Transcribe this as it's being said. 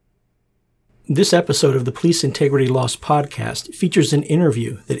This episode of the Police Integrity Lost podcast features an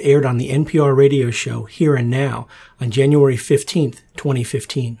interview that aired on the NPR radio show Here and Now on January 15th,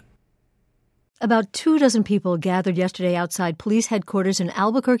 2015. About 24 people gathered yesterday outside police headquarters in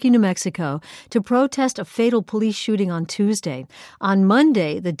Albuquerque, New Mexico, to protest a fatal police shooting on Tuesday. On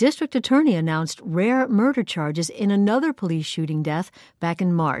Monday, the district attorney announced rare murder charges in another police shooting death back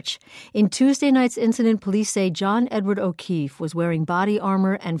in March. In Tuesday night's incident, police say John Edward O'Keefe was wearing body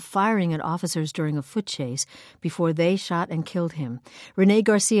armor and firing at officers during a foot chase before they shot and killed him. Renee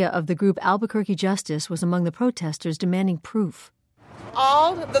Garcia of the group Albuquerque Justice was among the protesters demanding proof.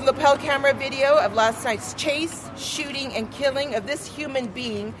 All the lapel camera video of last night's chase, shooting, and killing of this human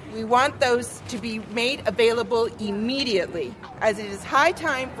being, we want those to be made available immediately, as it is high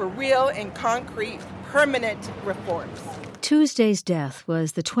time for real and concrete, permanent reforms. Tuesday's death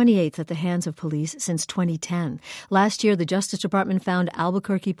was the 28th at the hands of police since 2010. Last year, the Justice Department found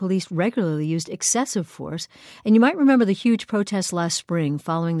Albuquerque police regularly used excessive force, and you might remember the huge protests last spring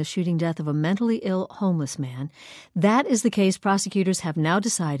following the shooting death of a mentally ill homeless man. That is the case prosecutors have now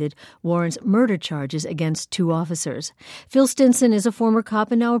decided warrants murder charges against 2 officers. Phil Stinson is a former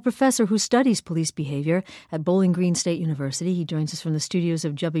cop and now a professor who studies police behavior at Bowling Green State University. He joins us from the studios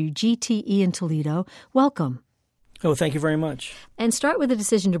of WGTE in Toledo. Welcome. Oh, thank you very much. And start with the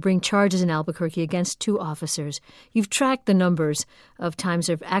decision to bring charges in Albuquerque against 2 officers. You've tracked the numbers of times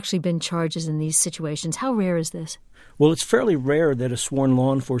there have actually been charges in these situations. How rare is this? Well, it's fairly rare that a sworn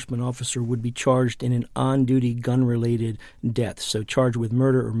law enforcement officer would be charged in an on-duty gun-related death, so charged with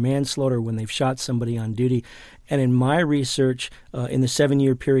murder or manslaughter when they've shot somebody on duty. And in my research, in the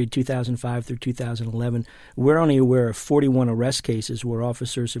 7-year period, 2005 through 2011, we're only aware of 41 arrest cases where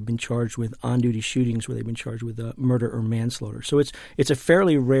officers have been charged with on-duty shootings, where they've been charged with murder or manslaughter. So it's a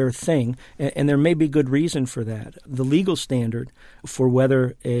fairly rare thing, and there may be good reason for that. The legal standard for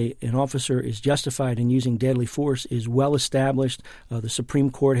whether an officer is justified in using deadly force is well established. The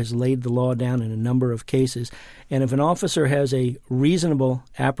Supreme Court has laid the law down in a number of cases. And if an officer has a reasonable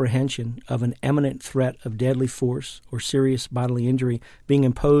apprehension of an imminent threat of deadly force or serious bodily injury being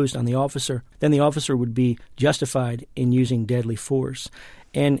imposed on the officer, then the officer would be justified in using deadly force.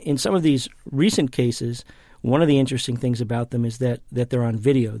 And in some of these recent cases, one of the interesting things about them is that they're on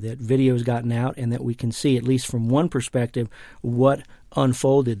video, that video has gotten out, and that we can see, at least from one perspective, what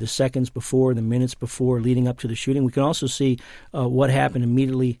unfolded the seconds before, the minutes before, leading up to the shooting. We can also see what happened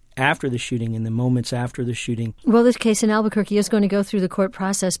immediately after the shooting and the moments after the shooting. Well, this case in Albuquerque is going to go through the court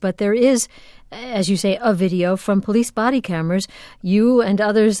process, but there is, as you say, a video from police body cameras. You and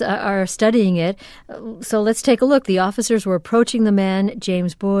others are studying it. So let's take a look. The officers were approaching the man,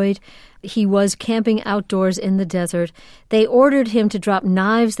 James Boyd. He was camping outdoors in the desert. They ordered him to drop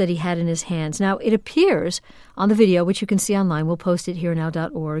knives that he had in his hands. Now, it appears on the video, which you can see online, we'll post it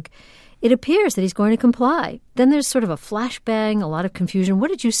herenow.org, it appears that he's going to comply. Then there's sort of a flashbang, a lot of confusion. What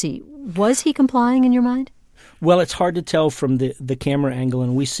did you see? Was he complying in your mind? Well, it's hard to tell from the camera angle,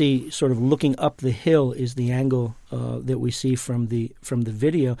 and we see sort of looking up the hill is the angle that we see from the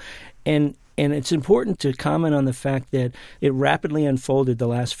video. And it's important to comment on the fact that it rapidly unfolded the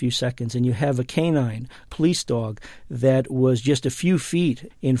last few seconds, and you have a canine police dog that was just a few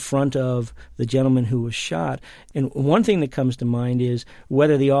feet in front of the gentleman who was shot. And one thing that comes to mind is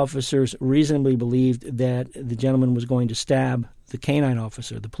whether the officers reasonably believed that the gentleman was going to stab the canine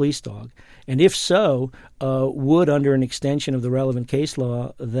officer, the police dog. And if so, would, under an extension of the relevant case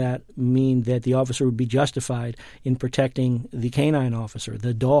law, that mean that the officer would be justified in protecting the canine officer,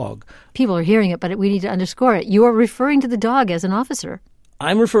 the dog? People are hearing it, but we need to underscore it. You are referring to the dog as an officer.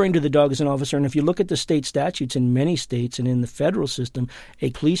 I'm referring to the dog as an officer, and if you look at the state statutes in many states and in the federal system, a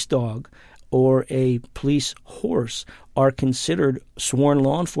police dog or a police horse are considered sworn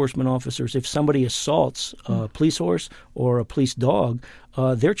law enforcement officers. If somebody assaults a police horse or a police dog,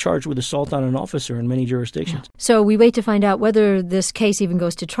 they're charged with assault on an officer in many jurisdictions. Yeah. So we wait to find out whether this case even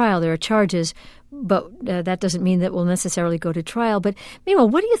goes to trial. There are charges, but that doesn't mean that we'll necessarily go to trial. But meanwhile,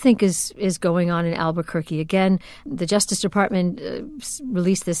 what do you think is going on in Albuquerque? Again, the Justice Department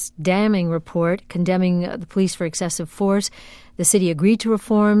released this damning report condemning the police for excessive force. The city agreed to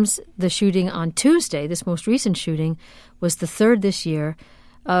reforms. The shooting on Tuesday, this most recent shooting, was the 3rd this year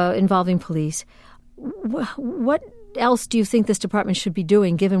involving police. What else do you think this department should be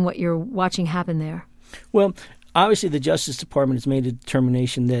doing, given what you're watching happen there? Well, obviously the Justice Department has made a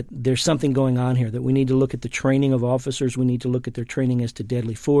determination that there's something going on here, that we need to look at the training of officers, we need to look at their training as to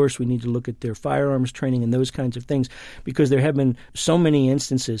deadly force, we need to look at their firearms training and those kinds of things, because there have been so many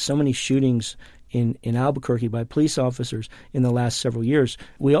instances, so many shootings in Albuquerque by police officers in the last several years.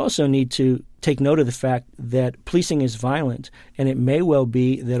 We also need to take note of the fact that policing is violent, and it may well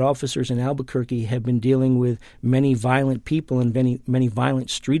be that officers in Albuquerque have been dealing with many violent people and many violent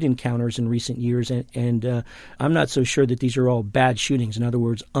street encounters in recent years, and I'm not so sure that these are all bad shootings, in other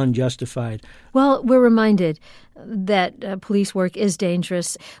words, unjustified. Well, we're reminded that police work is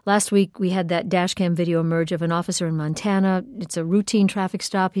dangerous. Last week, we had that dash cam video emerge of an officer in Montana. It's a routine traffic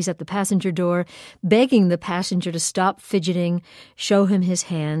stop. He's at the passenger door, begging the passenger to stop fidgeting, show him his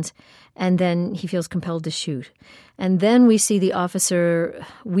hands, and then he feels compelled to shoot. And then we see the officer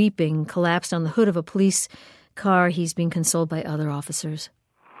weeping, collapsed on the hood of a police car. He's being consoled by other officers.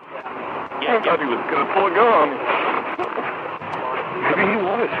 I thought he was going to pull a gun on me.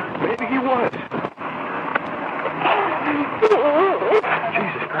 Maybe he was.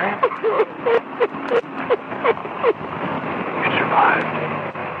 Jesus Christ. You survived.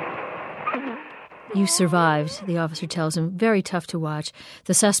 You survived, the officer tells him. Very tough to watch.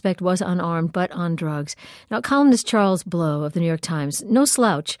 The suspect was unarmed but on drugs. Now, columnist Charles Blow of the New York Times, no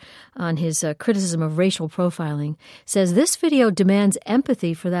slouch on his criticism of racial profiling, says this video demands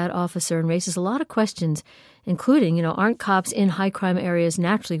empathy for that officer and raises a lot of questions, including, aren't cops in high-crime areas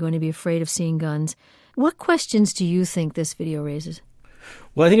naturally going to be afraid of seeing guns? What questions do you think this video raises?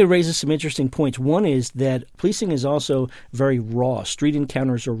 Well, I think it raises some interesting points. One is that policing is also very raw. Street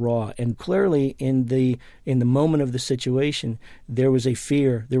encounters are raw, and clearly in the moment of the situation, there was a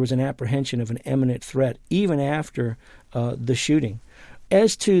fear, there was an apprehension of an imminent threat, even after the shooting.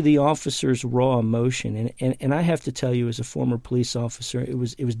 As to the officer's raw emotion, and I have to tell you, as a former police officer, it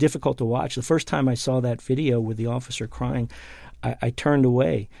was difficult to watch. The first time I saw that video with the officer crying, I turned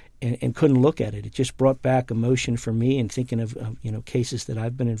away and couldn't look at it. It just brought back emotion for me, and thinking of cases that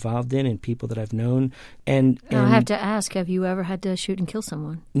I've been involved in and people that I've known. And I have to ask, have you ever had to shoot and kill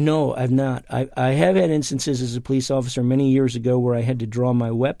someone? No, I've not. I have had instances as a police officer many years ago where I had to draw my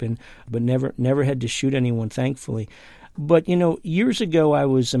weapon, but never had to shoot anyone, thankfully. But, years ago I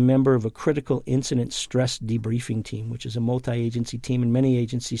was a member of a critical incident stress debriefing team, which is a multi-agency team, and many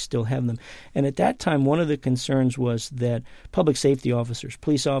agencies still have them. And at that time, one of the concerns was that public safety officers,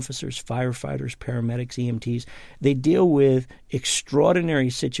 police officers, firefighters, paramedics, EMTs, they deal with extraordinary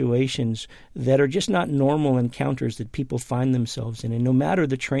situations that are just not normal encounters that people find themselves in. And no matter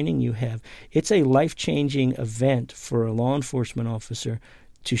the training you have, it's a life-changing event for a law enforcement officer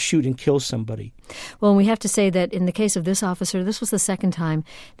to shoot and kill somebody. Well, and we have to say that in the case of this officer, this was the second time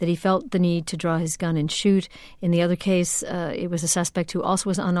that he felt the need to draw his gun and shoot. In the other case, it was a suspect who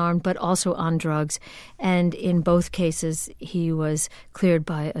also was unarmed but also on drugs. And in both cases, he was cleared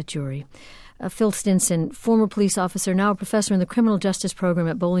by a jury. Phil Stinson, former police officer, now a professor in the criminal justice program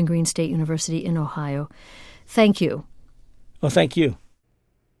at Bowling Green State University in Ohio. Thank you. Well, thank you.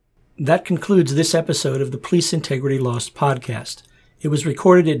 That concludes this episode of the Police Integrity Lost podcast. It was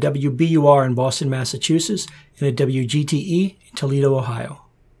recorded at WBUR in Boston, Massachusetts, and at WGTE in Toledo, Ohio.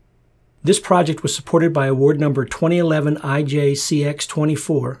 This project was supported by award number 2011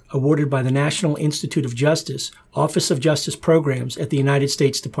 IJCX24, awarded by the National Institute of Justice, Office of Justice Programs at the United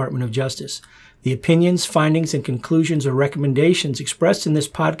States Department of Justice. The opinions, findings, and conclusions or recommendations expressed in this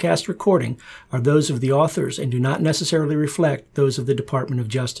podcast recording are those of the authors and do not necessarily reflect those of the Department of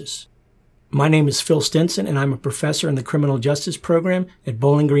Justice. My name is Phil Stinson, and I'm a professor in the Criminal Justice Program at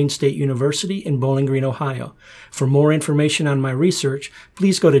Bowling Green State University in Bowling Green, Ohio. For more information on my research,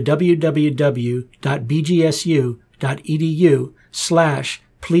 please go to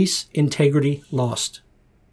www.bgsu.edu/Police Integrity Lost.